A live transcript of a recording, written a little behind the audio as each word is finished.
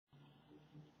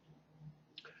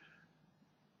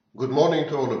Good morning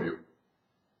to all of you.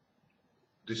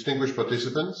 Distinguished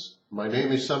participants, my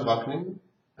name is Sam Baknin,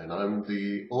 and I'm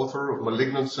the author of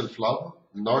Malignant Self-Love,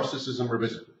 Narcissism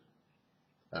Revisited.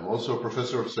 I'm also a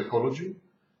professor of psychology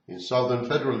in Southern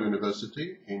Federal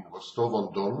University in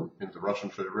Rostov-on-Don in the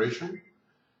Russian Federation,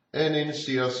 and in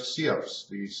CIAFS,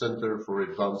 the Center for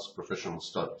Advanced Professional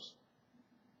Studies.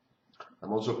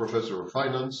 I'm also a professor of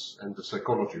finance and the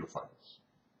psychology of finance.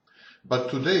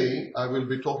 But today I will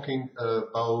be talking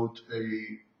about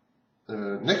a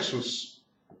nexus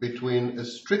between a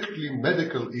strictly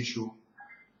medical issue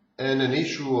and an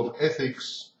issue of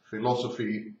ethics,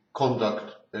 philosophy,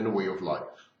 conduct, and a way of life.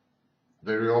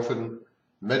 Very often,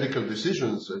 medical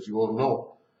decisions, as you all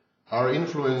know, are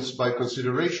influenced by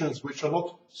considerations which are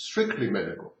not strictly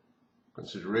medical,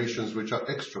 considerations which are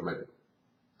extra-medical.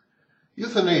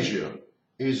 Euthanasia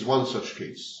is one such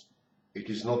case.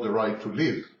 It is not the right to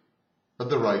live, but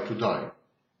the right to die.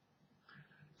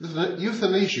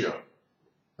 Euthanasia,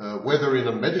 whether in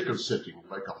a medical setting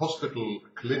like a hospital,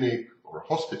 a clinic, or a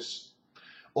hospice,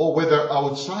 or whether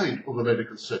outside of a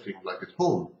medical setting like at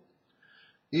home,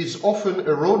 is often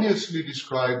erroneously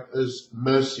described as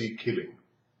mercy killing.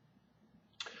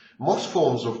 Most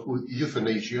forms of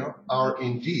euthanasia are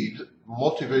indeed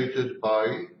motivated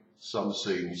by, some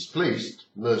say misplaced,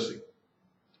 mercy.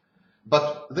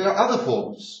 But there are other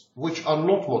forms which are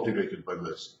not motivated by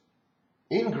mercy.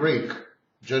 In Greek,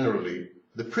 generally,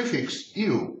 the prefix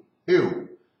eu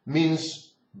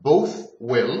means both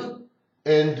well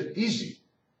and easy.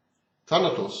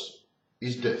 Thanatos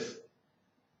is death.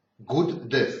 Good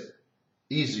death,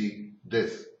 easy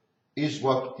death, is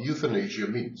what euthanasia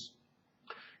means.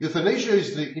 Euthanasia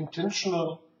is the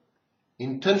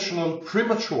intentional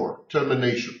premature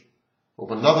termination of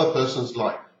another person's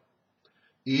life,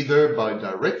 either by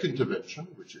direct intervention,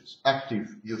 which is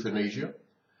active euthanasia,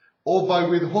 or by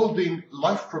withholding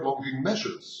life-prolonging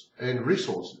measures and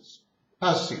resources,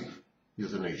 passive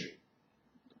euthanasia.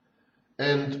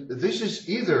 And this is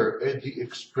either at the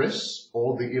express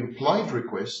or the implied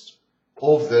request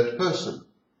of that person,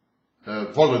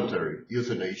 voluntary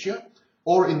euthanasia,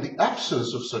 or in the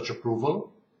absence of such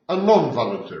approval, a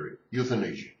non-voluntary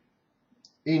euthanasia.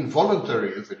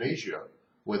 Involuntary euthanasia,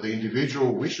 where the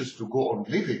individual wishes to go on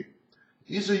living,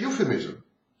 is a euphemism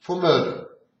for murder.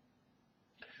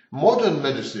 Modern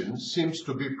medicine seems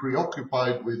to be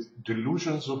preoccupied with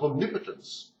delusions of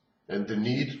omnipotence and the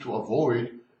need to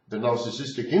avoid the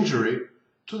narcissistic injury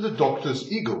to the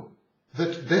doctor's ego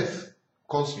that death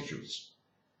constitutes.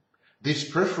 This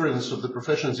preference of the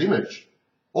profession's image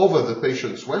over the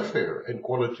patient's welfare and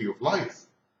quality of life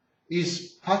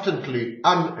is patently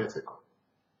unethical.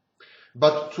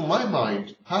 But to my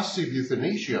mind, passive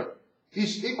euthanasia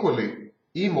is equally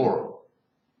immoral.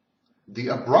 The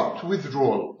abrupt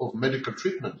withdrawal of medical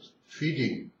treatment,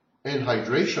 feeding, and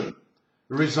hydration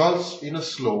results in a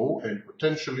slow and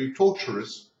potentially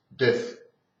torturous death.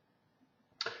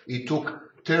 It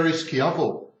took Terry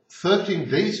Schiavo 13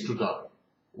 days to die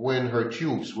when her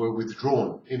tubes were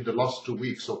withdrawn in the last 2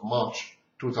 weeks of March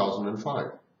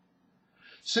 2005.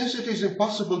 Since it is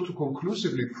impossible to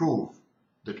conclusively prove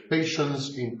that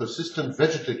patients in persistent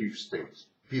vegetative state,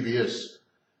 PVS,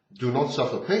 do not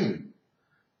suffer pain,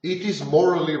 it is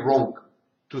morally wrong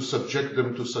to subject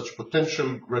them to such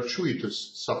potential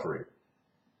gratuitous suffering.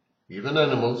 Even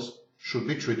animals should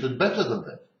be treated better than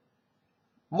that.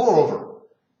 Moreover,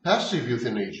 passive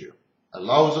euthanasia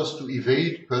allows us to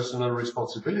evade personal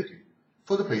responsibility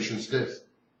for the patient's death.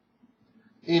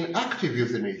 In active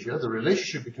euthanasia, the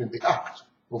relationship between the act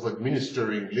of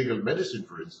administering legal medicine,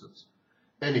 for instance,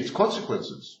 and its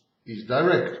consequences is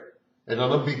direct and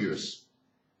unambiguous.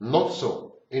 Not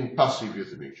so in passive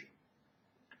euthanasia.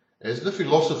 As the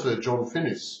philosopher John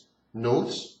Finnis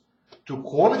notes, to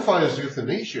qualify as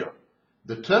euthanasia,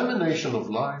 the termination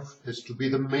of life has to be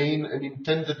the main and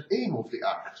intended aim of the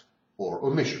act or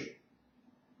omission.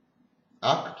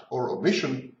 Act or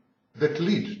omission that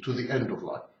lead to the end of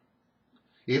life.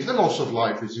 If the loss of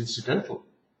life is incidental,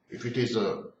 if it is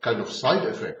a kind of side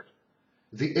effect,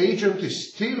 the agent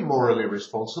is still morally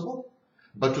responsible,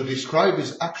 but to describe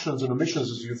his actions and omissions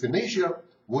as euthanasia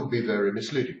would be very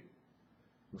misleading.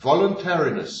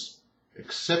 Voluntariness,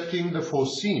 accepting the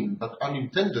foreseen but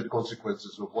unintended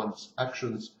consequences of one's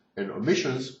actions and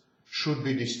omissions, should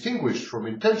be distinguished from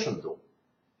intention, though.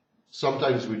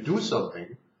 Sometimes we do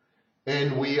something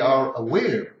and we are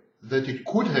aware that it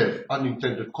could have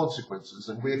unintended consequences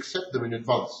and we accept them in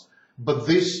advance, but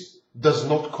this does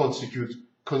not constitute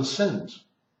consent,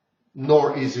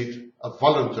 nor is it a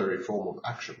voluntary form of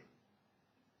action.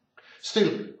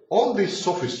 Still, all this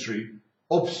sophistry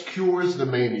obscures the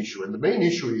main issue, and the main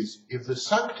issue is if the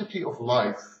sanctity of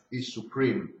life is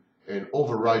supreme and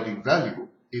overriding value,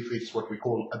 if it's what we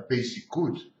call a basic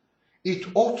good, it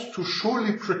ought to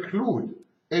surely preclude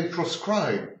and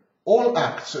proscribe all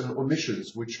acts and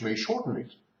omissions which may shorten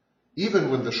it, even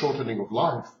when the shortening of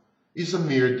life is a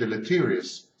mere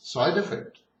deleterious side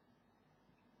effect.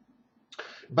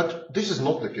 But this is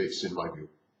not the case in my view.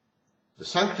 The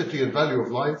sanctity and value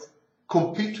of life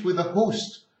compete with a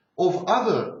host of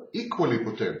other equally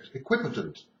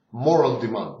equipotent moral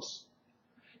demands.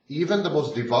 Even the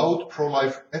most devout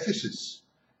pro-life ethicist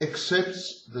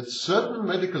accepts that certain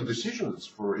medical decisions,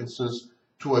 for instance,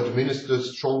 to administer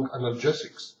strong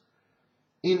analgesics,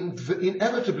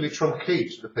 inevitably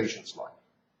truncate the patient's life.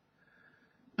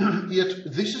 Yet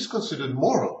this is considered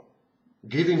moral.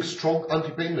 Giving strong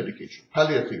anti-pain medication,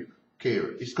 palliative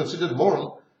care, is considered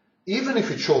moral even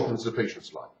if it shortens the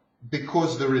patient's life,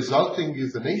 because the resulting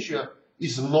euthanasia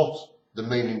is not the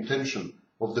main intention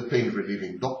of the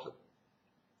pain-relieving doctor.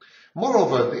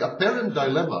 Moreover, the apparent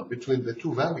dilemma between the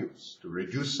two values, to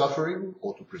reduce suffering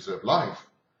or to preserve life,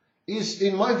 is,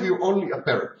 in my view, only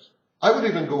apparent. I would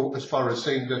even go as far as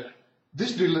saying that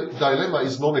this dilemma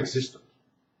is non-existent.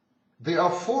 There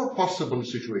are four possible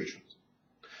situations.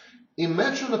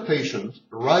 Imagine a patient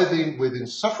writhing with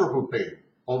insufferable pain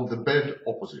on the bed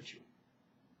opposite you.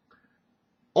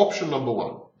 Option number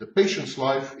one, the patient's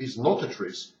life is not at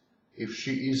risk if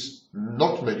she is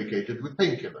not medicated with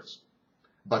painkillers.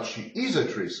 But she is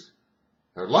at risk,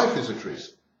 her life is at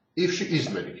risk, if she is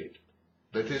medicated.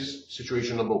 That is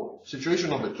situation number one. Situation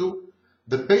number two,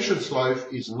 the patient's life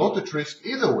is not at risk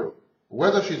either way,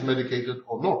 whether she is medicated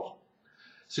or not.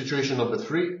 Situation number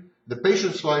three, the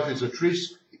patient's life is at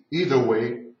risk either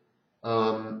way,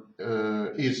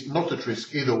 is not at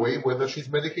risk either way, whether she's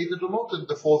medicated or not. And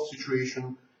the fourth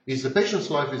situation is the patient's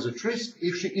life is at risk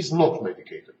if she is not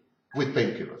medicated with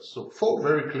painkillers. So four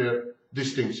very clear,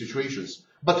 distinct situations.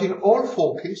 But in all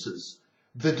four cases,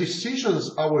 the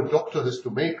decisions our doctor has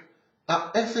to make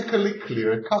are ethically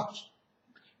clear-cut.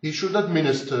 He should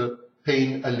administer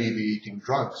pain-alleviating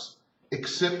drugs,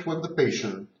 except when the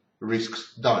patient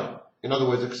risks dying. In other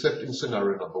words, except in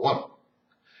scenario number one.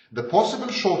 The possible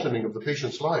shortening of the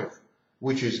patient's life,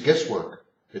 which is guesswork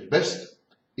at best,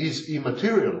 is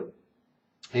immaterial,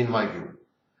 in my view.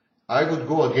 I would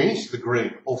go against the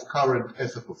grain of current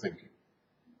ethical thinking.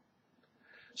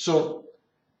 So,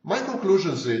 my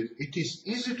conclusion is that it is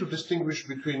easy to distinguish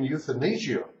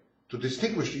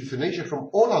euthanasia from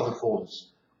all other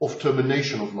forms of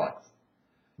termination of life.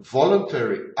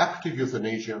 Voluntary, active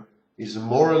euthanasia is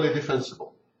morally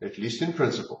defensible, at least in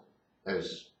principle,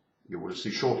 as you will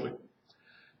see shortly.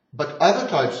 But other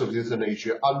types of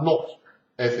euthanasia are not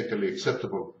ethically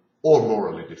acceptable or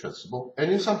morally defensible,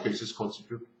 and in some cases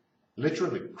constitute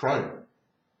literally crime.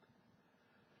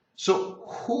 So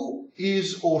who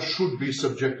is or should be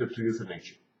subjected to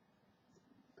euthanasia?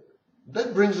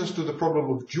 That brings us to the problem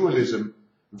of dualism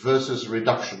versus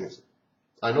reductionism.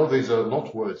 I know these are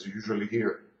not words you usually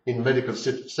hear in medical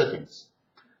settings,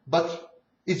 but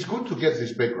it's good to get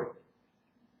this background.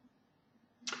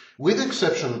 With the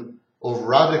exception of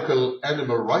radical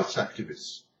animal rights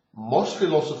activists, most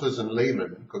philosophers and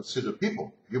laymen consider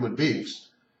people, human beings,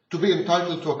 to be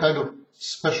entitled to a kind of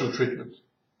special treatment,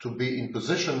 to be in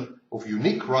possession of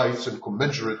unique rights and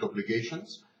commensurate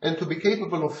obligations, and to be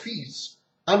capable of feats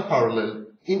unparalleled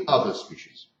in other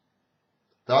species.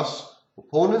 Thus,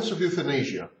 opponents of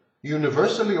euthanasia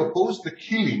universally oppose the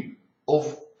killing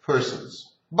of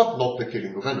persons, but not the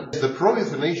killing of animals. The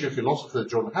pro-euthanasia philosopher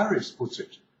John Harris puts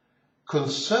it,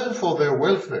 concern for their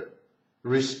welfare,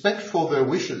 respect for their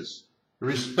wishes,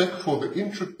 respect for the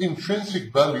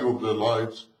intrinsic value of their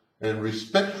lives, and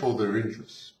respect for their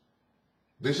interests.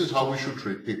 This is how we should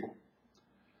treat people.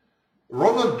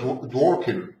 Ronald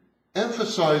Dworkin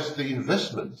emphasized the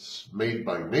investments made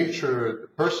by nature, the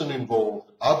person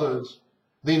involved, others,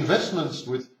 the investments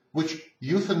with which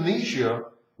euthanasia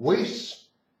wastes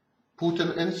put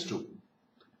an end to.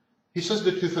 He says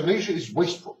that euthanasia is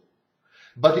wasteful,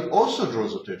 but he also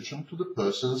draws attention to the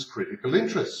person's critical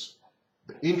interests,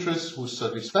 the interests whose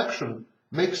satisfaction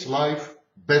makes life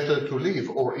better to live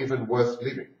or even worth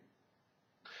living.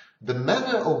 The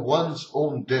manner of one's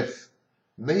own death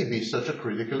may be such a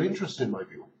critical interest in my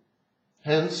view.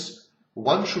 Hence,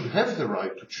 one should have the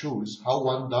right to choose how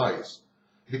one dies,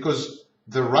 because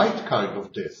the right kind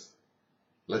of death,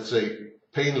 let's say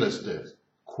painless death,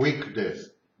 quick death,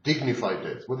 dignified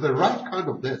death, well, the right kind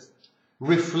of death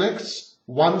reflects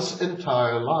one's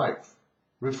entire life,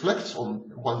 reflects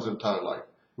on one's entire life,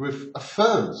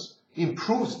 affirms,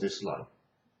 improves this life.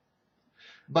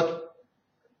 But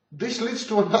this leads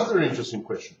to another interesting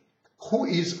question. Who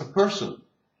is a person?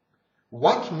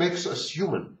 What makes us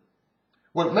human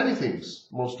Well, many things,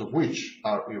 most of which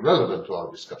are irrelevant to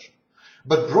our discussion.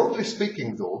 But broadly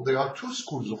speaking, though, there are two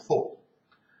schools of thought.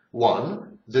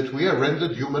 One, that we are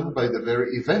rendered human by the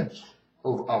very event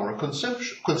of our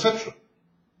conception.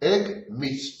 Egg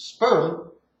meets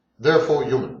sperm, therefore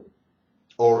human.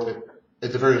 Or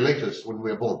at the very latest, when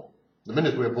we are born. The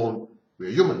minute we are born, we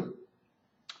are human.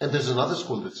 And there's another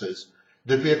school that says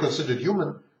that we are considered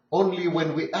human only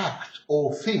when we act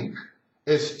or think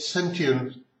as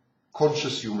sentient,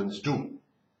 conscious humans do.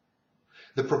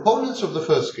 The proponents of the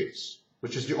first case,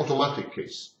 which is the automatic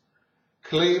case,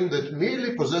 claim that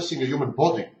merely possessing a human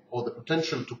body, or the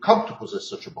potential to come to possess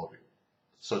such a body,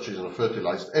 such as in a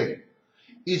fertilized egg,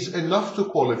 is enough to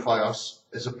qualify us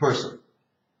as a person.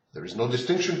 There is no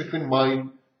distinction between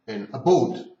mind and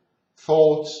abode.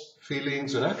 Thoughts,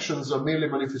 feelings, and actions are merely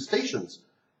manifestations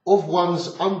of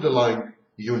one's underlying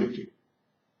unity.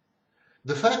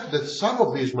 The fact that some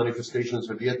of these manifestations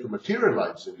have yet to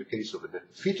materialize in the case of a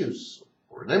fetus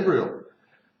or an embryo,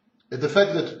 the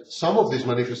fact that some of these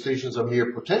manifestations are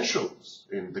mere potentials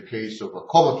in the case of a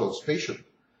comatose patient,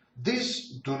 this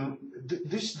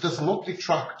does not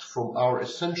detract from our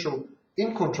essential,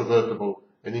 incontrovertible,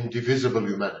 and indivisible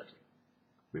humanity.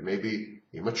 We may be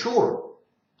immature,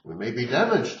 we may be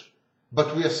damaged,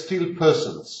 but we are still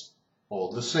persons,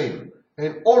 all the same,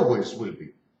 and always will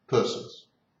be persons.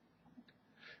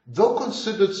 Though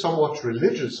considered somewhat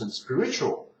religious and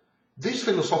spiritual, this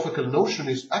philosophical notion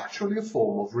is actually a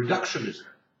form of reductionism.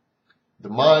 The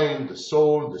mind, the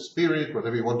soul, the spirit,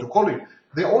 whatever you want to call it,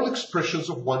 they're all expressions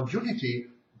of one unity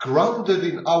grounded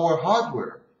in our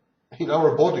hardware, in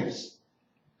our bodies.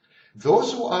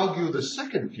 Those who argue the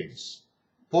second case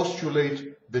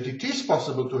postulate that it is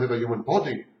possible to have a human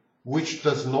body which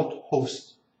does not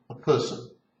host a person.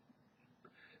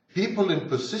 People in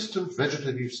persistent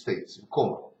vegetative states, in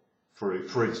coma,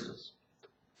 for instance,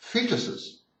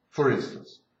 fetuses, for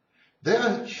instance, they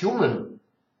are human,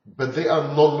 but they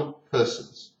are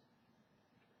non-persons.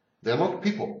 They are not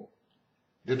people.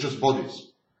 They're just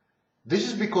bodies. This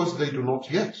is because they do not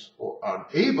yet, or are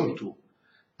unable to,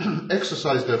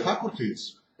 exercise their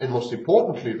faculties, and most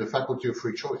importantly, the faculty of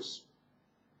free choice.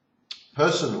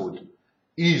 Personhood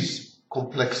is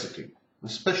complexity,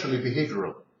 especially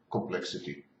behavioral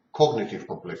complexity, cognitive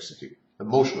complexity,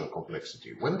 emotional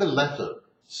complexity. When the latter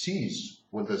ceases,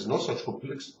 when there's no such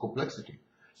complexity,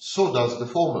 so does the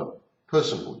former,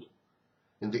 personhood.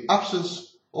 In the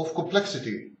absence of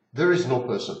complexity, there is no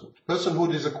personhood.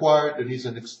 Personhood is acquired and is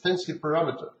an extensive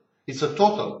parameter. It's a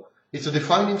total. It's a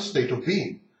defining state of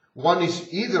being. One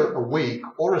is either awake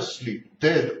or asleep,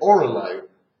 dead or alive,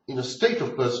 in a state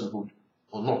of personhood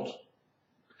or not.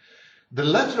 The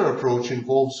latter approach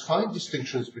involves fine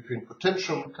distinctions between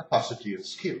potential, capacity, and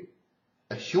skill.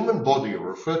 A human body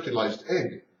or a fertilized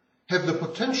egg have the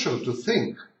potential to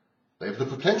think. They have the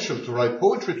potential to write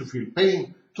poetry, to feel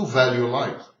pain, to value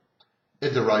life.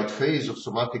 At the right phase of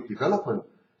somatic development,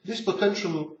 this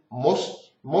potential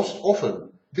most often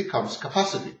becomes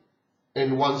capacity.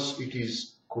 And once it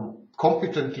is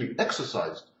competently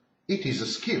exercised, it is a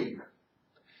skill.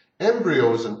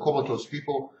 Embryos and comatose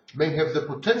people may have the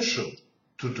potential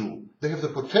to do, they have the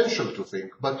potential to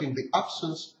think, but in the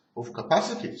absence of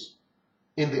capacities,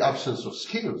 in the absence of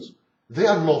skills, they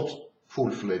are not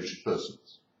full-fledged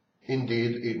persons.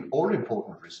 Indeed, in all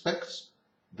important respects,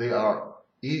 they are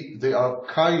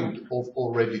kind of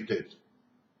already dead.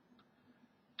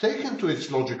 Taken to its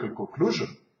logical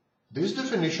conclusion, this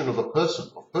definition of a person,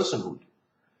 of personhood,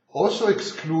 also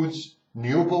excludes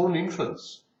newborn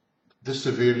infants, the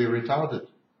severely retarded,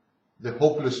 the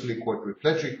hopelessly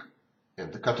quadriplegic,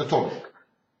 and the catatonic.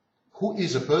 Who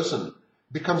is a person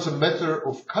becomes a matter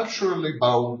of culturally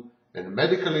bound and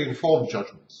medically informed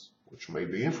judgments, which may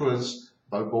be influenced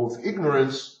by both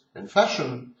ignorance and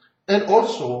fashion, and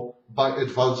also by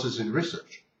advances in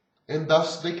research. And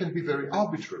thus they can be very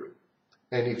arbitrary.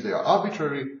 And if they are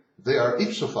arbitrary, they are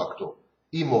ipso facto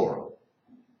immoral.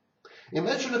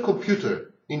 Imagine a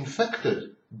computer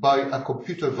infected by a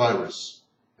computer virus,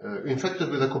 infected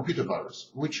with a computer virus,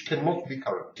 which cannot be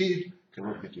quarantined,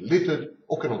 cannot be deleted,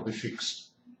 or cannot be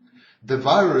fixed. The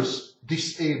virus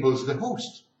disables the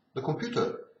host, the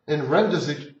computer, and renders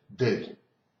it dead.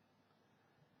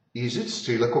 Is it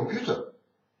still a computer?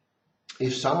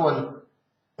 If someone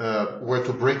were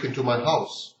to break into my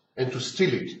house and to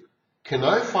steal it, can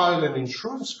I file an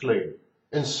insurance claim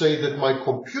and say that my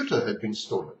computer had been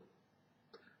stolen?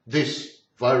 This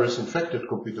virus-infected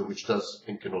computer which does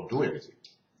and cannot do anything.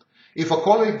 If a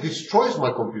colleague destroys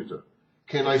my computer,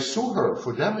 can I sue her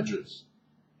for damages?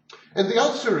 And the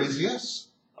answer is yes,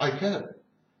 I can.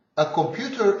 A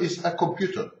computer is a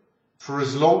computer for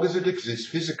as long as it exists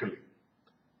physically.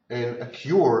 and a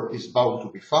cure is bound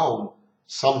to be found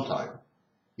sometime,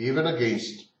 even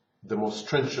against the most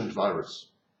transient virus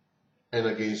and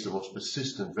against the most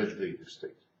persistent vegetative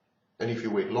state. And if you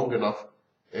wait long enough,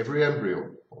 every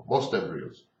embryo, or most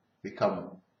embryos,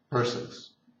 become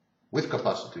persons with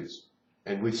capacities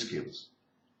and with skills.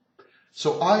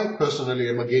 So I personally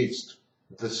am against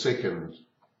the second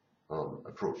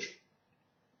approach.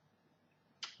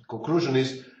 The conclusion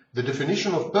is the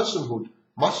definition of personhood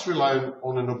must rely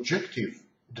on an objective,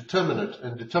 determinate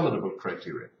and determinable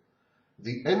criteria.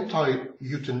 The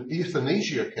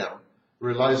anti-euthanasia camp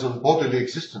relies on bodily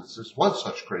existence as one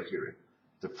such criterion.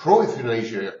 The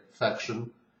pro-euthanasia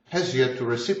faction has yet to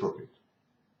reciprocate.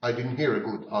 I didn't hear a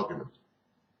good argument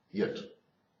yet.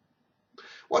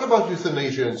 What about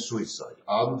euthanasia and suicide?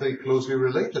 Aren't they closely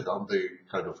related? Aren't they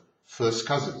kind of first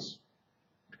cousins?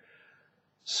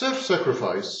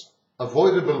 Self-sacrifice,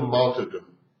 avoidable martyrdom,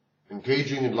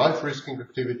 engaging in life-risking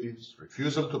activities,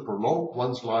 refusal to prolong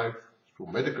one's life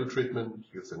through medical treatment,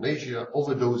 euthanasia,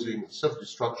 overdosing, and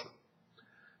self-destruction,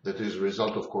 that is a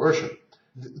result of coercion.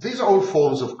 These are all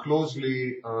forms of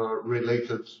closely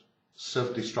related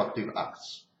self-destructive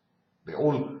acts. They're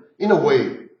all, in a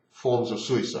way, forms of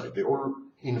suicide. They all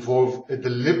involve a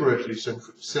deliberately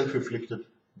self-inflicted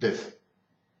death.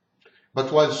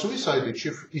 But while suicide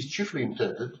is chiefly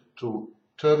intended to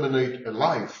terminate a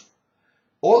life,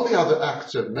 all the other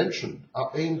acts I've mentioned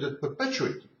are aimed at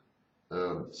perpetuating,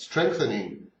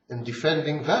 strengthening and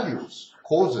defending values,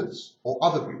 causes, or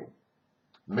other people.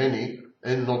 Many,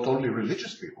 and not only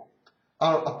religious people,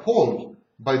 are appalled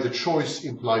by the choice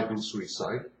implied in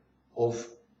suicide of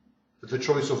the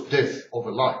choice of death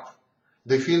over life.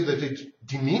 They feel that it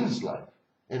demeans life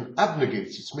and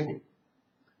abnegates its meaning.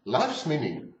 Life's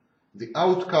meaning, the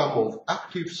outcome of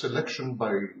active selection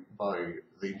by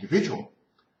the individual,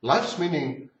 life's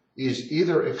meaning is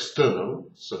either external,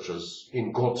 such as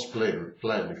in God's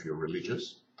plan if you're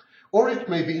religious, or it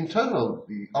may be internal,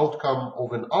 the outcome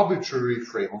of an arbitrary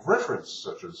frame of reference,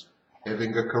 such as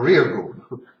having a career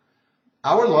goal.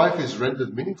 Our life is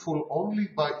rendered meaningful only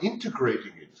by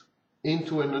integrating it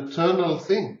into an eternal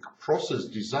thing, process,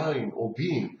 design, or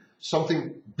being,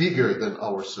 something bigger than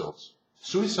ourselves.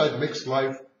 Suicide makes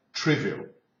life trivial,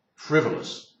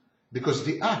 frivolous, because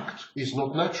the act is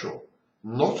not natural,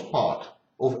 not part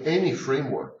of any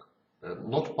framework,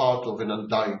 not part of an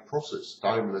undying process,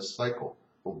 timeless cycle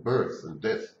of birth and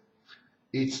death.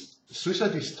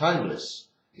 Suicide is timeless.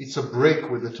 It's a break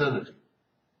with eternity.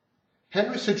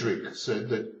 Henry Sidgwick said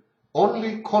that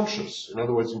only conscious, in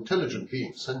other words, intelligent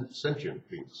beings, sentient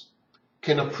beings,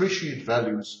 can appreciate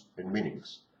values and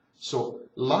meanings. So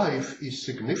life is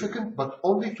significant, but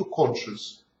only to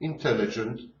conscious,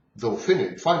 intelligent, though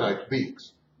finite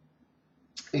beings.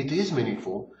 It is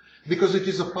meaningful because it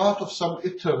is a part of some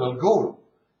eternal goal,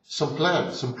 some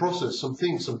plan, some process, some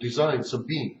thing, some design, some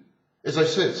being. As I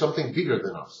said, something bigger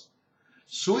than us.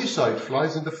 Suicide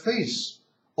flies in the face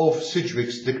of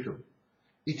Sidgwick's dictum.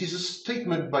 It is a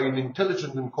statement by an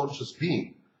intelligent and conscious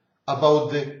being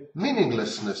about the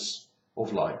meaninglessness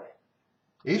of life.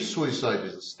 If suicide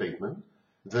is a statement,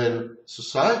 then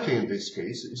society in this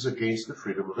case is against the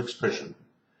freedom of expression.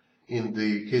 In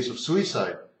the case of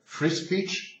suicide, free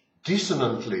speech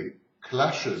dissonantly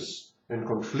clashes and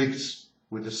conflicts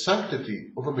with the sanctity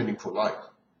of a meaningful life.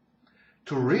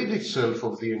 To rid itself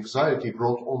of the anxiety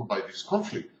brought on by this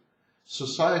conflict,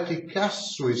 society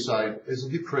casts suicide as a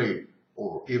depraved,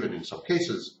 or even in some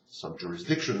cases, some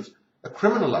jurisdictions, a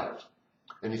criminal act,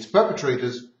 and its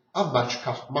perpetrators are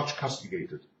much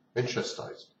castigated and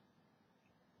chastised.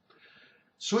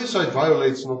 Suicide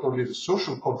violates not only the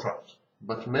social contract,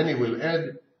 but many will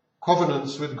add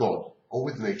covenants with God or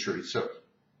with nature itself.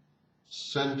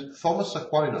 St. Thomas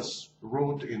Aquinas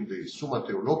wrote in the Summa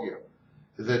Theologia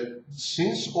that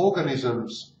since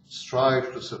organisms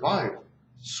strive to survive,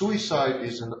 suicide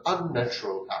is an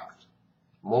unnatural act.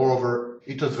 Moreover,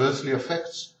 it adversely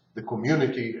affects the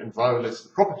community and violates the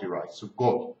property rights of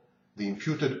God, the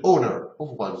imputed owner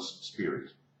of one's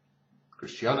spirit.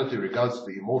 Christianity regards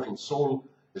the immortal soul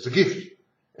as a gift,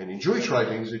 and in Jewish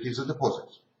writings it is a deposit.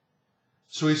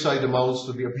 Suicide amounts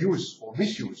to the abuse or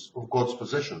misuse of God's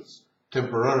possessions,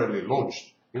 temporarily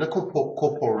lodged in a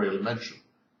corporeal mansion,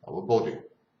 our body.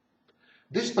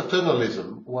 This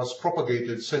paternalism was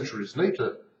propagated centuries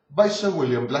later by Sir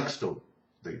William Blackstone,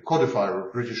 the codifier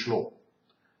of British law.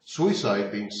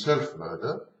 Suicide, being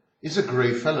self-murder, is a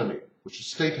grave felony, which the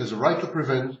state has a right to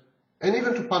prevent and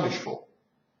even to punish for.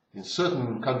 In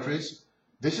certain countries,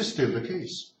 this is still the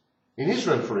case. In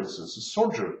Israel, for instance, a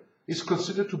soldier is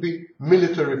considered to be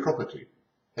military property,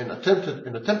 and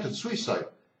attempted suicide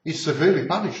is severely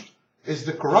punished, as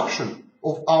the corruption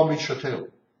of Armin Chattel.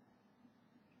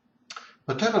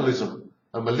 Paternalism,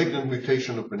 a malignant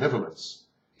mutation of benevolence,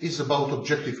 is about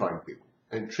objectifying people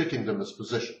and treating them as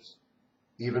possessions.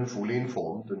 Even fully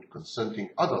informed and consenting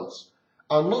adults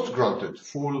are not granted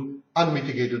full,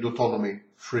 unmitigated autonomy,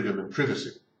 freedom and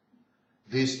privacy.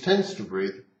 This tends to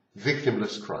breed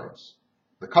victimless crimes.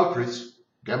 The culprits,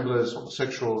 gamblers,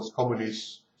 homosexuals,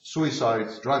 communists,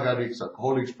 suicides, drug addicts,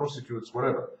 alcoholics, prostitutes,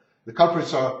 whatever, the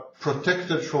culprits are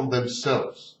protected from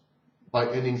themselves by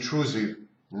an intrusive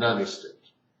nanny state.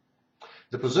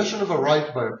 The possession of a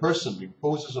right by a person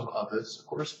imposes on others a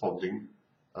corresponding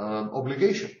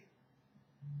obligation.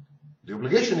 The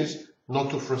obligation is not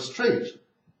to frustrate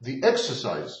the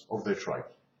exercise of that right.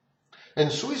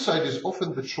 And suicide is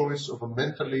often the choice of a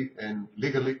mentally and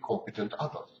legally competent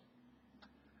adult.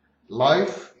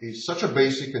 Life is such a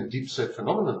basic and deep-set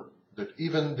phenomenon that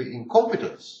even the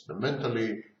incompetents, the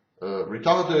mentally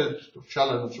retarded, or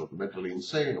challenged, or mentally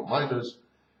insane, or minors,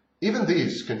 even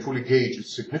these can fully gauge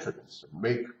its significance and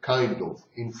make kind of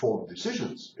informed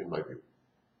decisions, in my view.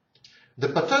 The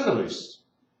paternalists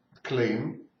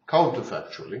claim,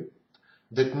 counterfactually,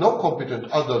 that no competent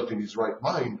adult in his right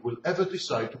mind will ever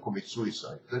decide to commit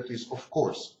suicide. That is, of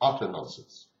course, utter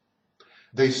nonsense.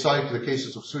 They cite the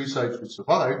cases of suicides which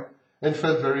survived and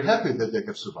felt very happy that they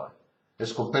have survived,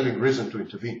 as compelling reason to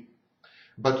intervene.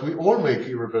 But we all make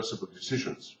irreversible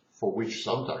decisions, for which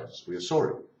sometimes we are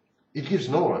sorry. It gives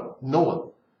no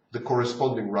one the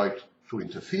corresponding right to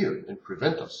interfere and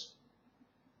prevent us.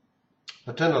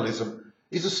 Paternalism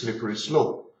is a slippery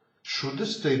slope. Should the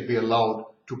state be allowed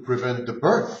to prevent the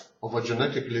birth of a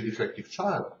genetically defective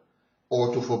child,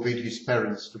 or to forbid his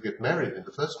parents to get married in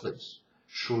the first place?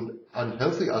 Should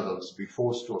unhealthy adults be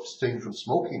forced to abstain from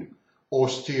smoking or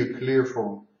steer clear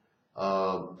from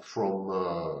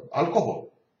alcohol?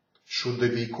 Should they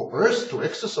be coerced to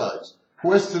exercise?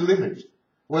 Where's the limit?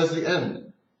 Where's the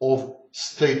end of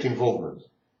state involvement?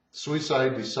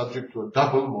 Suicide is subject to a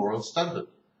double moral standard.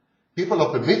 People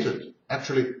are permitted,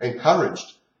 actually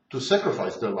encouraged, to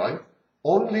sacrifice their life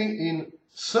only in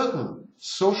certain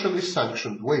socially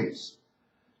sanctioned ways.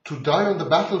 To die on the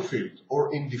battlefield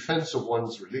or in defense of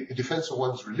one's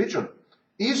religion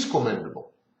is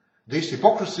commendable. This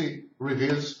hypocrisy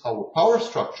reveals how power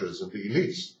structures and the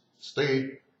elites,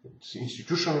 state,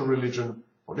 institutional religion,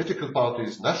 political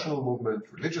parties, national movements,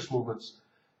 religious movements,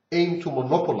 aim to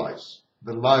monopolize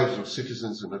the lives of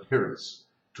citizens and adherents,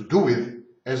 to do with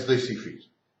as they see fit.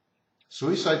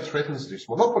 Suicide threatens this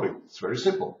monopoly. It's very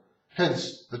simple.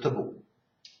 Hence the taboo.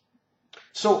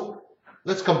 So,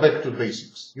 let's come back to the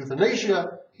basics.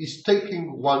 Euthanasia is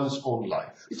taking one's own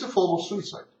life. It's a form of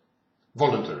suicide.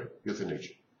 Voluntary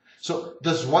euthanasia. So,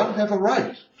 does one have a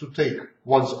right to take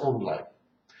one's own life?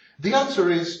 The answer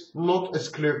is not as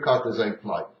clear-cut as I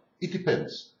implied. It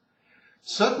depends.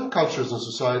 Certain cultures and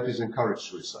societies encourage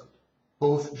suicide.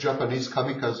 Both Japanese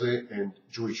kamikaze and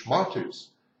Jewish martyrs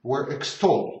were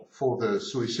extolled for their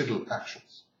suicidal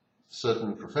actions.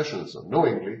 Certain professions are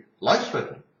knowingly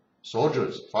life-threatening.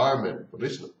 Soldiers, firemen,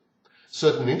 policemen.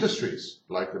 Certain industries,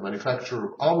 like the manufacture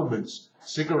of armaments,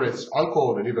 cigarettes,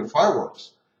 alcohol, and even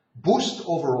fireworks, boost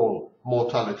overall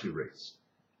mortality rates.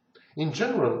 In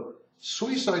general,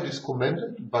 suicide is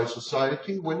commended by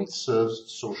society when it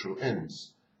serves social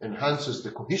ends, enhances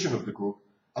the cohesion of the group,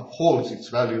 upholds its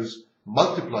values,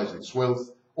 multiplies its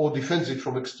wealth, or defends it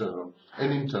from external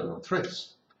and internal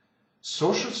threats.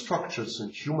 Social structures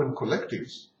and human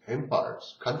collectives,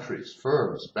 empires, countries,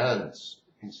 firms, bands,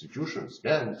 institutions,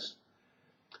 gangs,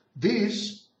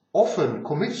 these often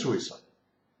commit suicide.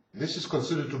 This is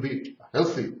considered to be a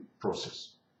healthy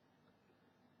process.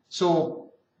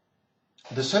 So,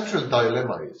 the central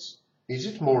dilemma is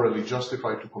it morally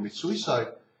justified to commit suicide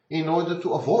in order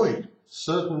to avoid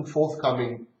certain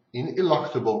forthcoming,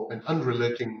 ineluctable, and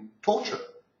unrelenting torture,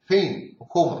 pain, or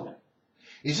coma?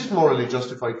 Is it morally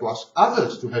justified to ask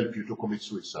others to help you to commit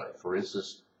suicide, for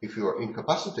instance, if you are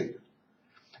incapacitated?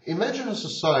 Imagine a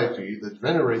society that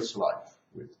venerates life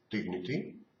with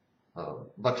dignity,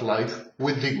 but life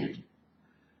with dignity,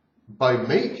 by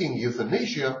making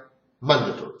euthanasia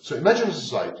mandatory. So imagine a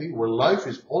society where life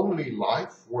is only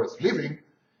life worth living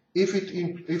if it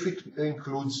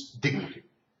includes dignity.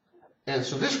 And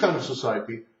so this kind of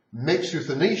society makes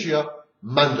euthanasia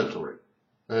mandatory.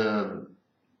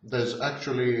 There's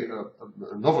actually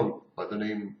a novel by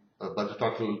the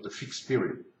title The Fixed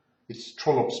Period. It's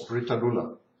Trollope's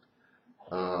Britannula.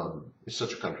 It's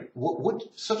such a country. Would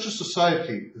such a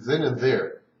society then and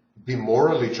there be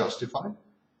morally justified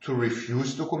to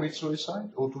refuse to commit suicide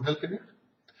or to help in it?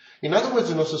 In other words,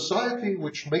 in a society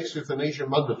which makes euthanasia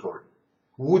mandatory,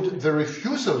 would the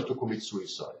refusal to commit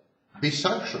suicide be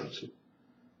sanctioned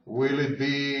Will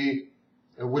be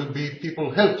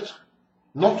people helped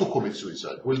not to commit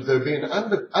suicide? Will there be an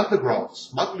underground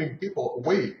smuggling people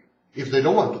away if they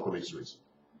don't want to commit suicide?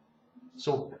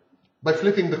 So, by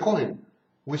flipping the coin,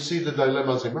 we see the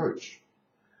dilemmas emerge.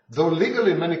 Though legal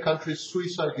in many countries,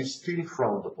 suicide is still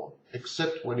frowned upon,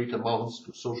 except when it amounts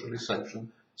to socially sanctioned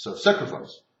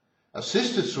self-sacrifice.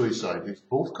 Assisted suicide is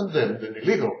both condemned and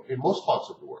illegal in most parts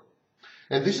of the world.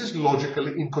 And this is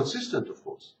logically inconsistent, of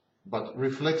course, but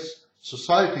reflects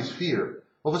society's fear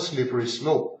of a slippery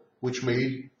slope, which may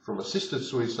lead from assisted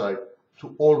suicide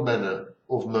to all manner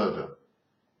of murder.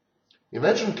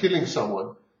 Imagine killing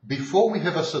someone before we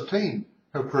have ascertained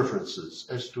her preferences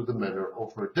as to the manner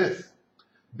of her death,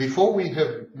 before we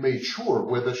have made sure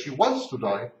whether she wants to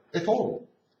die at all.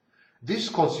 This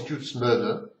constitutes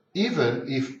murder, even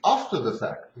if after the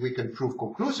fact we can prove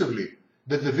conclusively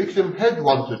that the victim had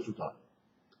wanted to die.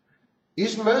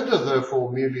 Is murder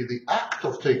therefore merely the act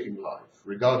of taking life,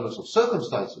 regardless of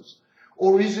circumstances,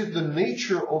 or is it the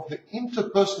nature of the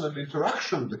interpersonal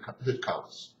interaction that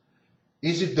counts?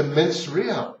 Is it the mens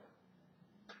rea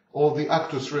or the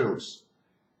actus reus?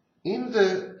 In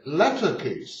the latter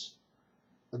case,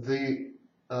 the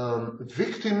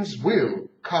victim's will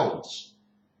counts.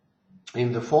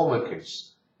 In the former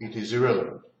case, it is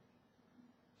irrelevant.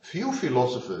 Few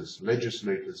philosophers,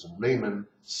 legislators, and laymen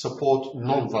support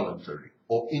non-voluntary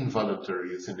or involuntary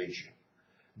euthanasia.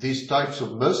 These types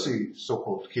of mercy,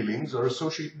 so-called killings, are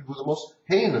associated with the most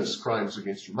heinous crimes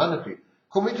against humanity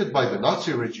committed by the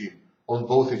Nazi regime on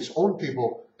both its own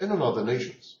people and on other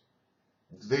nations.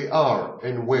 They are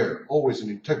and were always an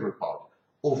integral part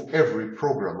of every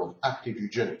program of active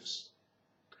eugenics.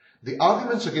 The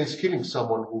arguments against killing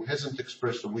someone who hasn't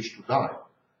expressed a wish to die,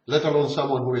 let alone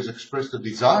someone who has expressed a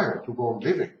desire to go on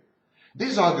living,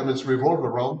 these arguments revolve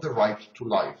around the right to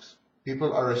life.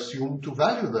 People are assumed to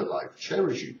value their life,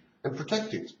 cherish it, and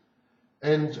protect it.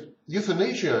 And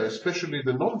euthanasia, especially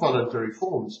the non-voluntary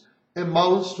forms,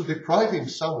 amounts to depriving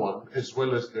someone, as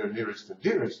well as their nearest and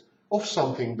dearest, of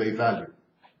something they value.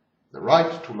 The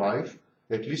right to life,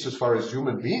 at least as far as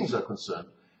human beings are concerned,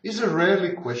 is a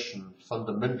rarely questioned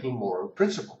fundamental moral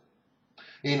principle.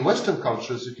 In Western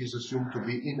cultures, it is assumed to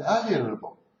be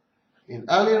inalienable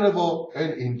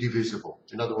and indivisible,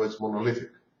 in other words,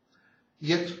 monolithic.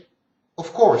 Yet,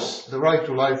 of course, the right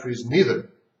to life is neither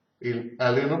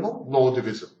inalienable nor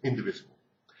indivisible.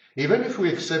 Even if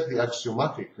we accept the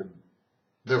axiomatic and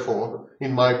therefore,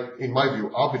 in my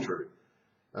view, arbitrary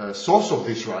source of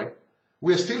this right,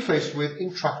 we are still faced with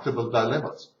intractable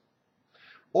dilemmas.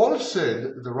 All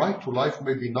said, the right to life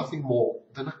may be nothing more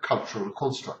than a cultural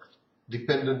construct,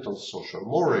 dependent on social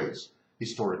mores,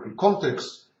 historical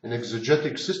contexts, and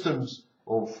exegetic systems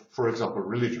of, for example,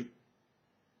 religion.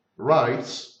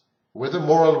 Rights, whether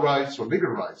moral rights or legal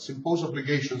rights, impose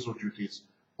obligations or duties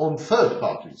on third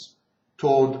parties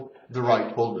toward the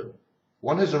right holder.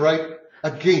 One has a right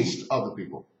against other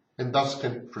people, and thus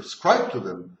can prescribe to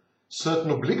them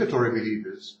certain obligatory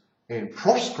behaviors and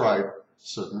proscribe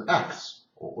certain acts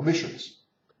or omissions.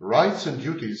 Rights and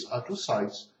duties are two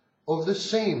sides of the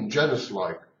same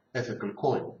Janus-like ethical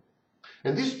coin.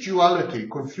 And this duality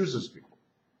confuses people.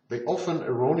 They often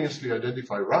erroneously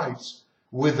identify rights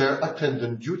with their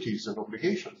attendant duties and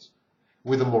obligations,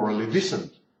 with the morally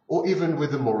decent, or even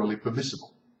with the morally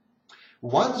permissible.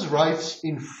 One's rights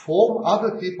inform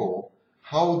other people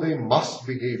how they must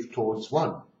behave towards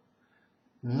one,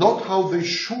 not how they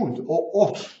should or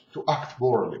ought to act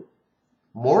morally.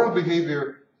 Moral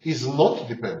behavior is not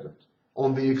dependent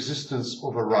on the existence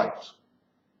of a right.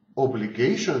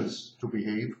 Obligations to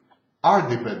behave are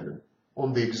dependent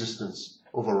on the existence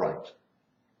of a right.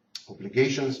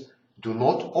 Obligations do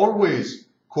not always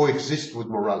coexist with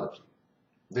morality.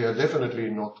 They are definitely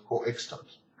not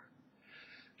coextant.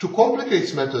 To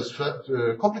complicate matters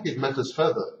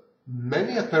further,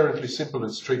 many apparently simple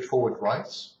and straightforward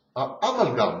rights are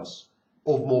amalgams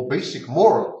of more basic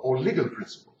moral or legal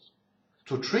principles.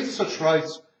 To treat such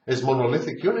rights as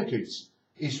monolithic unities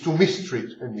is to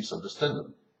mistreat and misunderstand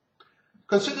them.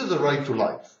 Consider the right to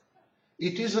life.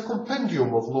 It is a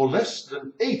compendium of no less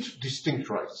than 8 distinct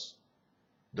rights.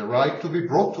 The right to be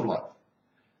brought to life,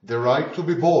 the right to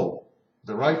be born,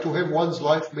 the right to have one's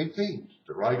life maintained,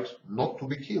 the right not to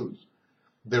be killed,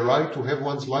 the right to have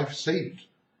one's life saved,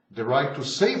 the right to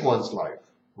save one's life,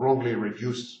 wrongly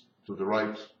reduced to the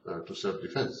right to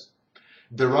self-defense,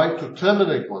 the right to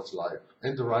terminate one's life,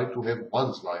 and the right to have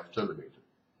one's life terminated.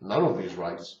 None of these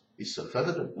rights is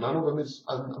self-evident. None of them is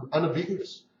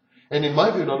unambiguous. And in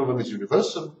my view, none of them is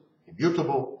universal,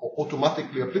 immutable, or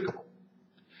automatically applicable.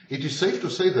 It is safe to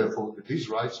say, therefore, that these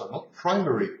rights are not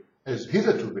primary as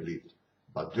hitherto believed,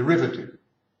 but derivative.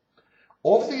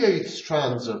 Of the 8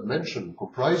 strands I've mentioned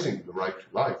comprising the right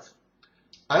to life,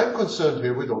 I am concerned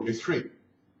here with only 3.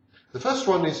 The first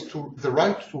one is the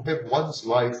right to have one's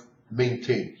life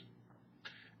maintained.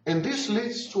 And this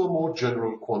leads to a more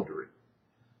general quandary.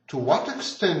 To what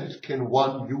extent can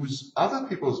one use other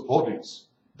people's bodies,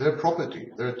 their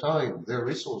property, their time, their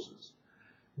resources,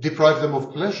 deprive them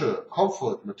of pleasure,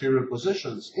 comfort, material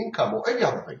possessions, income, or any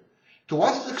other thing? To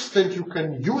what extent you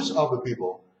can use other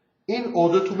people in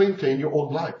order to maintain your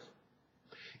own life?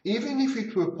 Even if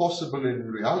it were possible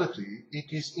in reality, it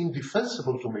is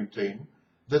indefensible to maintain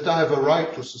that I have a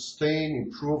right to sustain,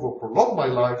 improve, or prolong my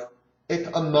life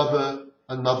at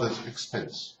another's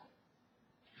expense.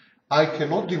 I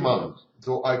cannot demand,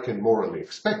 though I can morally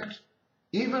expect,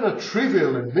 even a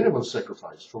trivial and minimal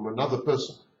sacrifice from another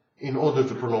person in order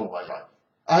to prolong my life.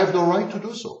 I have no right to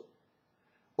do so.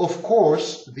 Of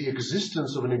course, the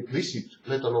existence of an implicit,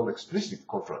 let alone explicit,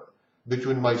 contract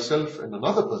between myself and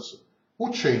another person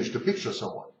would change the picture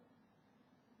somewhat.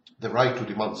 The right to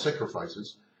demand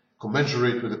sacrifices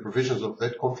commensurate with the provisions of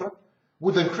that contract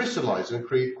would then crystallize and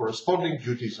create corresponding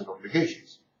duties and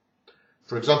obligations.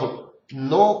 For example,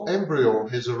 no embryo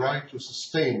has a right to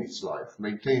sustain its life,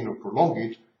 maintain or prolong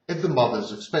it at the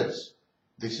mother's expense.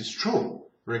 This is true,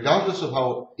 regardless of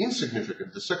how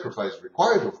insignificant the sacrifice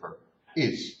required of her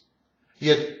is.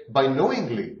 Yet, by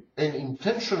knowingly and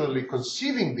intentionally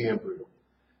conceiving the embryo,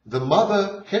 the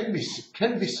mother can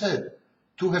be said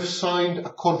to have signed a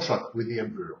contract with the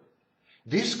embryo.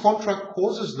 This contract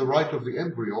causes the right of the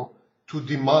embryo to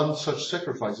demand such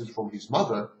sacrifices from his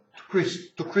mother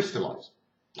to crystallize.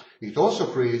 It also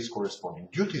creates corresponding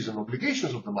duties and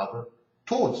obligations of the mother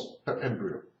towards her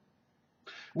embryo.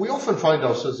 We often find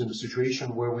ourselves in a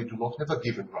situation where we do not have a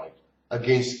given right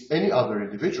against any other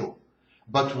individual,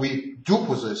 but we do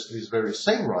possess this very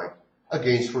same right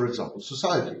against, for example,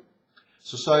 society.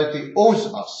 Society owes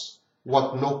us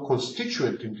what no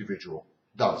constituent individual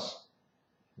does.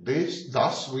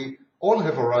 Thus, we all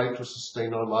have a right to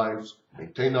sustain our lives,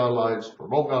 maintain our lives,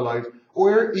 prolong our lives,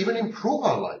 or even improve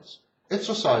our lives at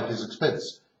society's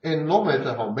expense, and no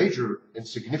matter how major and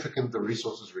significant the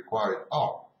resources required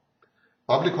are.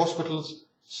 Public hospitals,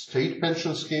 state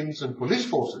pension schemes, and police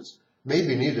forces may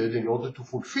be needed in order to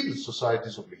fulfill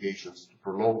society's obligations to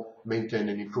prolong, maintain,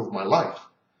 and improve my life.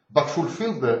 But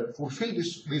fulfill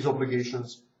these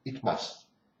obligations it must.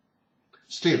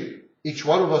 Still, each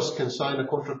one of us can sign a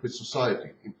contract with society,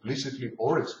 implicitly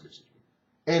or explicitly,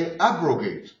 and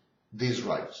abrogate these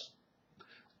rights.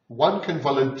 One can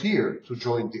volunteer to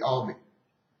join the army.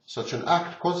 Such an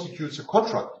act constitutes a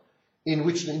contract in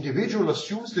which the individual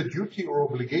assumes the duty or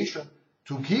obligation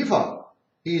to give up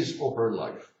his or her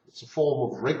life. It's a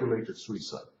form of regulated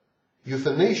suicide.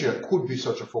 Euthanasia could be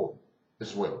such a form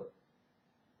as well.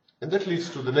 And that leads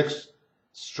to the next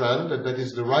strand, and that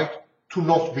is the right to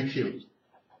not be killed.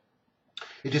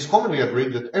 It is commonly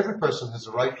agreed that every person has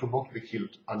a right to not be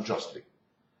killed unjustly.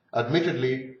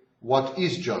 Admittedly, what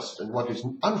is just and what is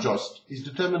unjust is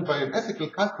determined by an ethical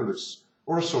calculus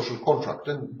or a social contract,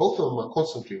 and both of them are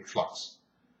constantly in flux.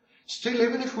 Still,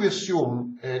 even if we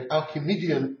assume an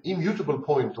Archimedean immutable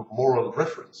point of moral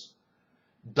reference,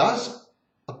 does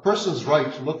a person's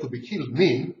right not to be killed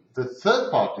mean that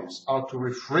third parties are to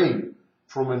refrain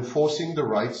from enforcing the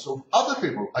rights of other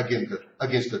people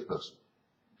against that person?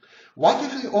 What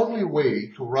if the only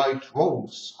way to right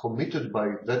wrongs committed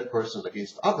by that person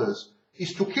against others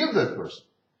is to kill that person?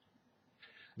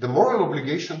 The moral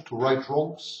obligation to right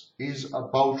wrongs is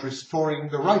about restoring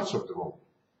the rights of the wrong.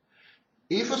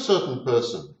 If a certain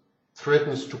person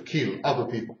threatens to kill other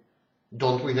people,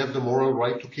 don't we have the moral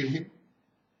right to kill him?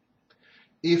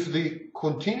 If the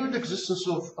continued existence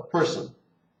of a person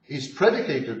is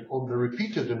predicated on the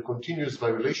repeated and continuous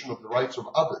violation of the rights of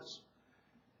others,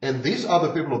 and these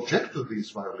other people object to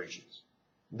these violations,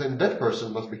 then that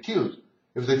person must be killed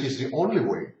if that is the only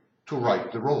way to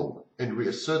right the wrong and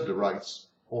reassert the rights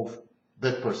of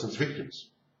that person's victims.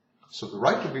 So the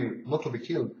right not to be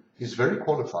killed is very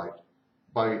qualified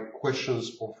by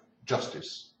questions of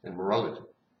justice and morality.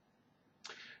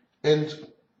 And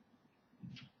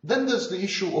then there's the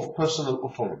issue of personal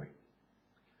autonomy.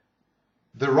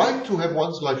 The right to have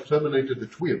one's life terminated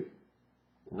at will,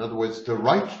 in other words, the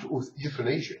right to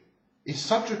euthanasia, is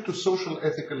subject to social,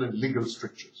 ethical, and legal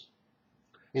strictures.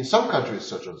 In some countries,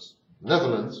 such as the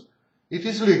Netherlands, it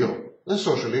is legal and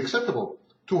socially acceptable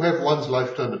to have one's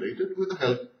life terminated with the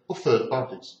help of third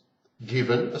parties,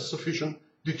 given a sufficient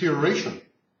deterioration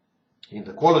in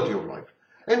the quality of life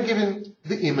and given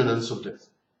the imminence of death.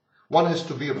 One has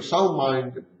to be of a sound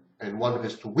mind, and one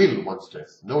has to will one's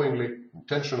death, knowingly,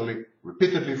 intentionally,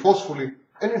 repeatedly, forcefully,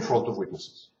 and in front of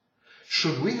witnesses.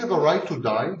 Should we have a right to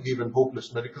die given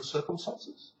hopeless medical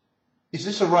circumstances? Is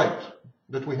this a right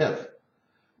that we have?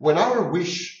 When our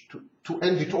wish to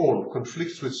end it all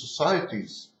conflicts with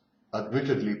society's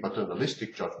admittedly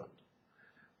paternalistic judgment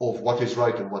of what is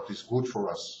right and what is good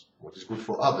for us, what is good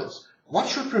for others, what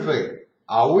should prevail,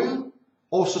 our will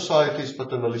or society's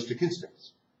paternalistic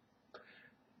instincts?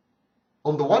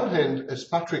 On the one hand, as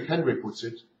Patrick Henry puts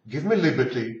it, give me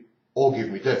liberty or give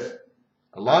me death.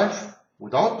 A life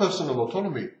without personal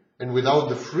autonomy and without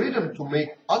the freedom to make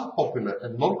unpopular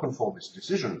and nonconformist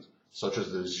decisions, such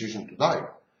as the decision to die,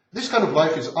 this kind of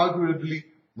life is arguably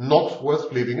not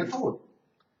worth living at all.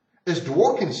 As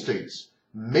Dworkin states,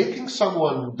 making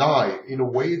someone die in a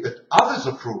way that others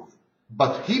approve,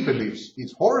 but he believes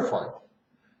is horrifying,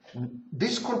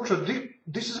 this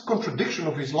is a contradiction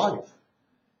of his life.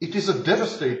 It is a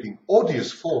devastating,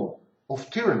 odious form of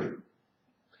tyranny.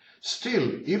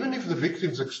 Still, even if the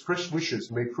victim's expressed wishes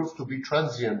may prove to be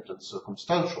transient and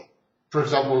circumstantial, for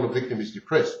example, a victim is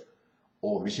depressed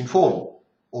or misinformed,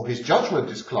 or his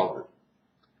judgment is clouded,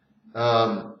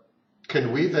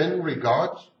 can we then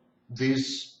regard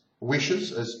these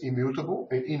wishes as immutable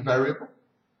and invariable?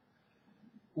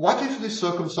 What if these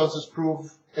circumstances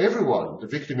prove everyone, the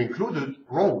victim included,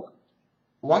 wrong?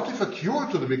 What if a cure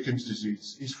to the victim's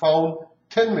disease is found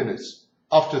 10 minutes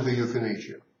after the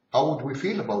euthanasia? How would we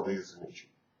feel about the euthanasia?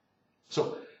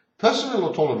 So, personal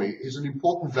autonomy is an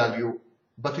important value,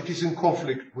 but it is in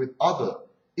conflict with other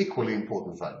equally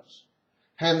important values.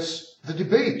 Hence, the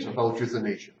debate about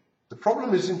euthanasia. The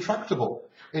problem is intractable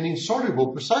and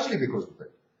insoluble precisely because of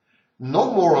that.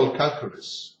 No moral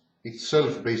calculus,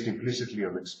 itself based implicitly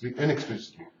and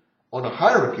explicitly on a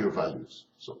hierarchy of values.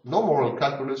 So no moral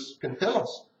calculus can tell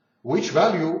us which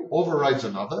value overrides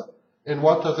another and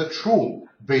what are the true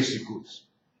basic goods.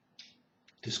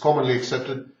 It is commonly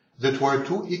accepted that where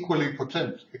two equally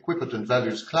equipotent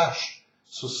values clash,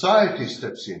 society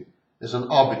steps in as an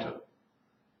arbiter.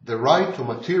 The right to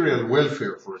material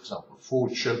welfare, for example,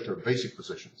 food, shelter, basic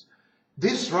possessions.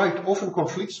 This right often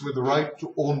conflicts with the right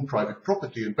to own private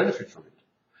property and benefit from it.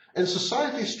 And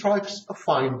society strikes a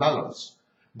fine balance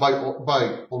by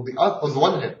on the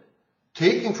one hand,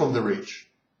 taking from the rich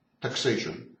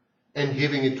taxation and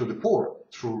giving it to the poor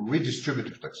through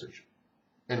redistributive taxation.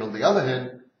 And on the other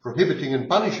hand, prohibiting and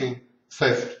punishing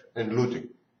theft and looting.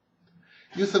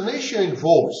 Euthanasia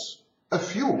involves a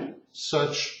few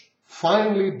such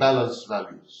finely balanced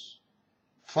values.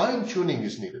 Fine-tuning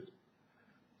is needed.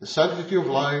 The sanctity of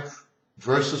life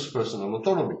versus personal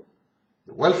autonomy.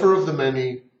 The welfare of the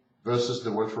many versus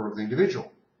the welfare of the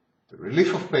individual. The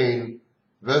relief of pain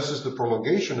versus the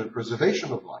prolongation and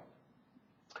preservation of life.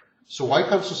 So why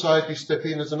can't society step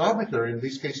in as an arbiter in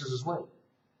these cases as well?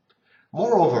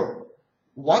 Moreover,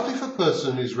 what if a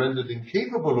person is rendered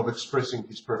incapable of expressing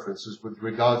his preferences with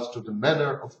regards to the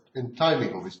manner and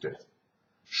timing of his death?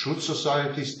 Should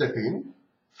society step in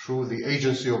through the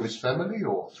agency of his family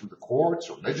or through the courts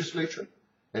or legislature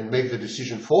and make the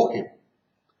decision for him?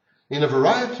 In a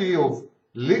variety of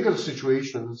legal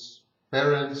situations,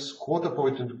 parents,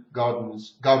 court-appointed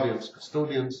guardians,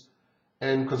 custodians,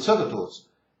 and conservators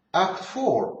act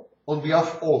for, on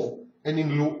behalf of, and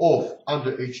in lieu of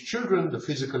underage children, the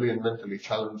physically and mentally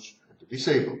challenged, and the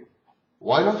disabled.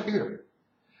 Why not here?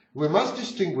 We must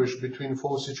distinguish between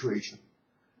four situations.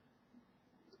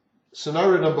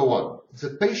 Scenario number one,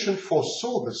 the patient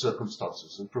foresaw the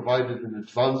circumstances and provided an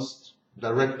advanced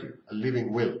directive, a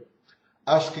living will,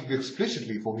 asking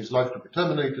explicitly for his life to be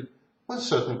terminated when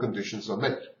certain conditions are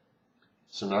met.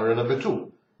 Scenario number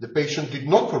two, the patient did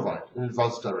not provide an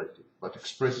advanced directive, but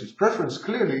expressed his preference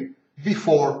clearly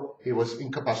before he was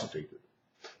incapacitated.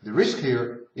 The risk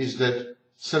here is that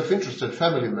self-interested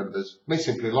family members may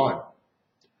simply lie.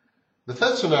 The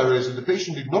third scenario is that the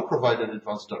patient did not provide an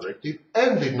advance directive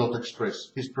and did not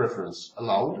express his preference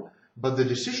aloud, but the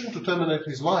decision to terminate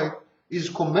his life is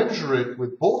commensurate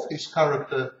with both his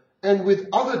character and with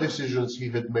other decisions he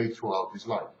had made throughout his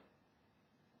life.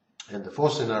 And the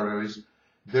fourth scenario is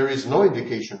there is no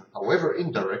indication, however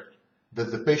indirect, that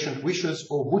the patient wishes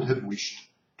or would have wished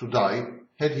to die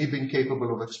had he been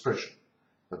capable of expression.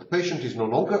 But the patient is no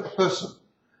longer a person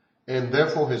and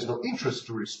therefore has no interest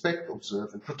to respect,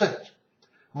 observe, and protect.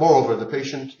 Moreover, the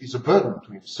patient is a burden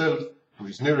to himself, to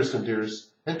his nearest and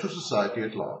dearest, and to society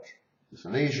at large.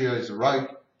 Euthanasia is a right,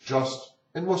 just,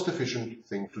 and most efficient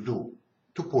thing to do,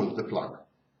 to pull the plug.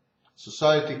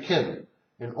 Society can,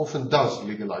 and often does,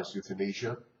 legalize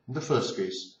euthanasia, in the first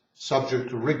case, subject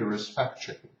to rigorous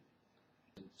fact-checking.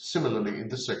 Similarly in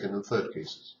the second and third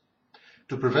cases.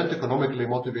 To prevent economically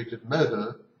motivated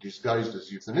murder, disguised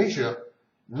as euthanasia,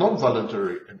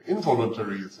 non-voluntary and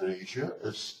involuntary euthanasia,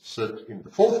 as said in the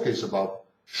fourth case above,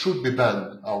 should be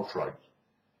banned outright.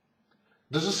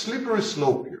 There's a slippery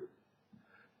slope here.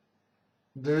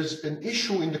 There's an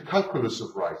issue in the calculus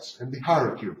of rights and the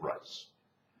hierarchy of rights.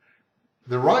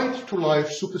 The right to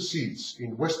life supersedes,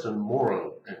 in Western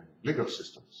moral and legal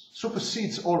systems,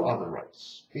 supersedes all other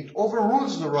rights. It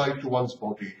overrules the right to one's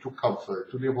body, to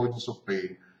comfort, to the avoidance of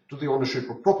pain, to the ownership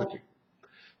of property.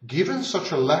 Given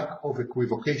such a lack of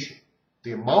equivocation,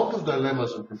 the amount of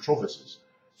dilemmas and controversies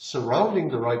surrounding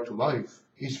the right to life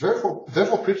is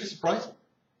therefore pretty surprising.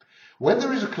 When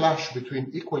there is a clash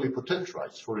between equally potent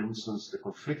rights, for instance, the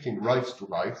conflicting rights to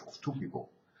life of two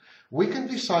people, we can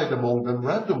decide among them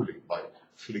randomly by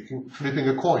flipping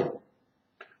a coin.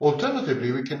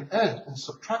 Alternatively, we can add and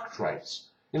subtract rights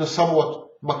in a somewhat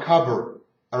macabre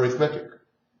arithmetic.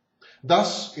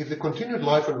 Thus, if the continued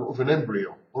life of an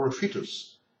embryo or a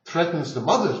fetus threatens the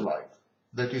mother's life,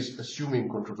 that is, assuming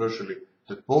controversially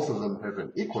that both of them have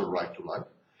an equal right to life,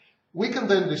 we can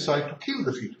then decide to kill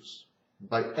the fetus.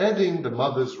 By adding the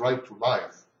mother's right to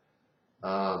life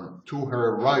to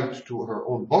her right to her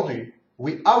own body,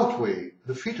 we outweigh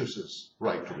the fetus's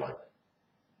right to life.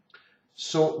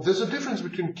 So there's a difference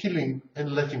between killing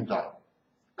and letting die.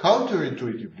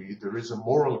 Counterintuitively, there is a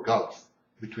moral gulf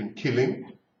between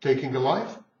killing, taking a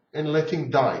life, and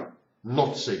letting die,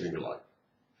 not saving a life.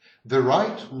 The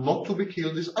right not to be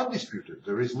killed is undisputed.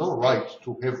 There is no right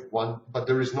to have one, but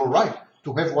there is no right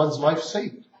to have one's life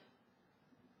saved.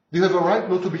 You have a right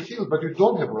not to be killed, but you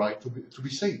don't have a right to be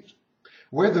saved.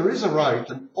 Where there is a right,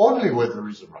 and only where there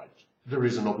is a right, there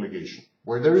is an obligation.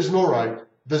 Where there is no right,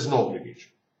 there's no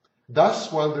obligation.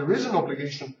 Thus, while there is an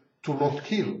obligation to not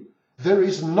kill, there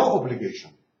is no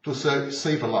obligation to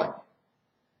save a life.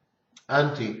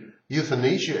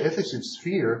 Anti-euthanasia ethicists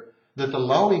fear that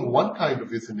allowing one kind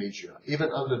of euthanasia, even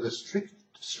under the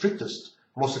strictest,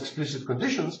 most explicit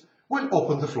conditions, will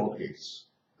open the floodgates.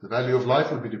 The value of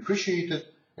life will be depreciated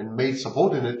and made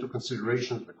subordinate to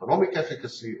considerations of economic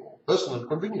efficacy or personal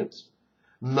convenience.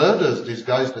 Murders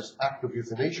disguised as act of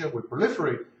euthanasia will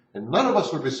proliferate, and none of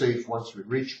us will be safe once we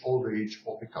reach old age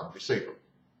or become disabled.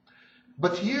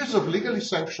 But years of legally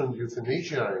sanctioned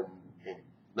euthanasia in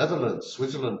Netherlands,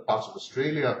 Switzerland, parts of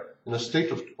Australia, in a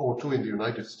state or two in the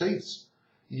United States,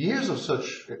 years of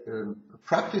such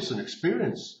practice and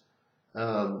experience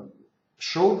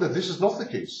show that this is not the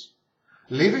case.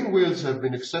 Living wills have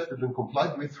been accepted and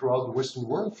complied with throughout the Western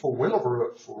world for well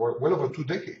over 2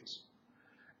 decades.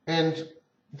 And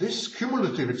this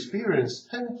cumulative experience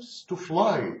tends to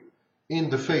fly in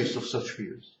the face of such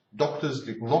fears. Doctors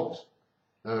did not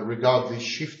regard these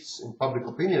shifts in public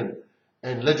opinion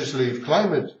and legislative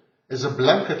climate as a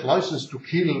blanket license to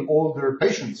kill all their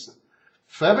patients.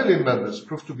 Family members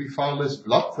proved to be far less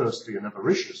bloodthirsty and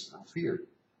avaricious than feared.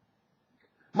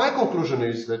 My conclusion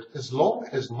is that as long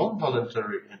as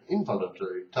non-voluntary and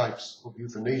involuntary types of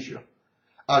euthanasia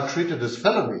are treated as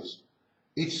felonies,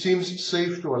 it seems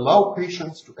safe to allow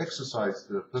patients to exercise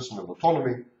their personal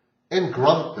autonomy and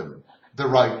grant them the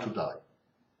right to die.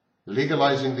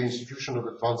 Legalizing the institution of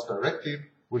advance directive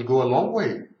will go a long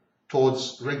way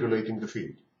towards regulating the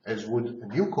field, as would a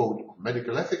new code of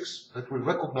medical ethics that will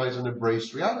recognize and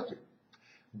embrace reality.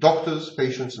 Doctors,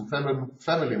 patients, and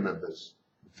family members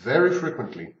very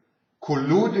frequently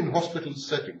collude in hospital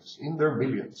settings in their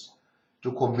millions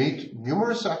to commit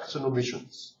numerous acts and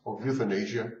omissions of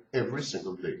euthanasia every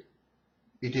single day.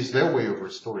 It is their way of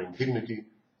restoring dignity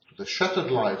to the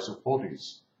shattered lives of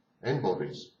bodies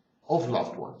of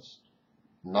loved ones.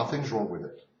 Nothing's wrong with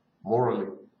it, morally,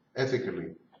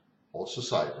 ethically, or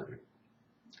societally.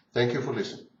 Thank you for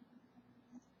listening.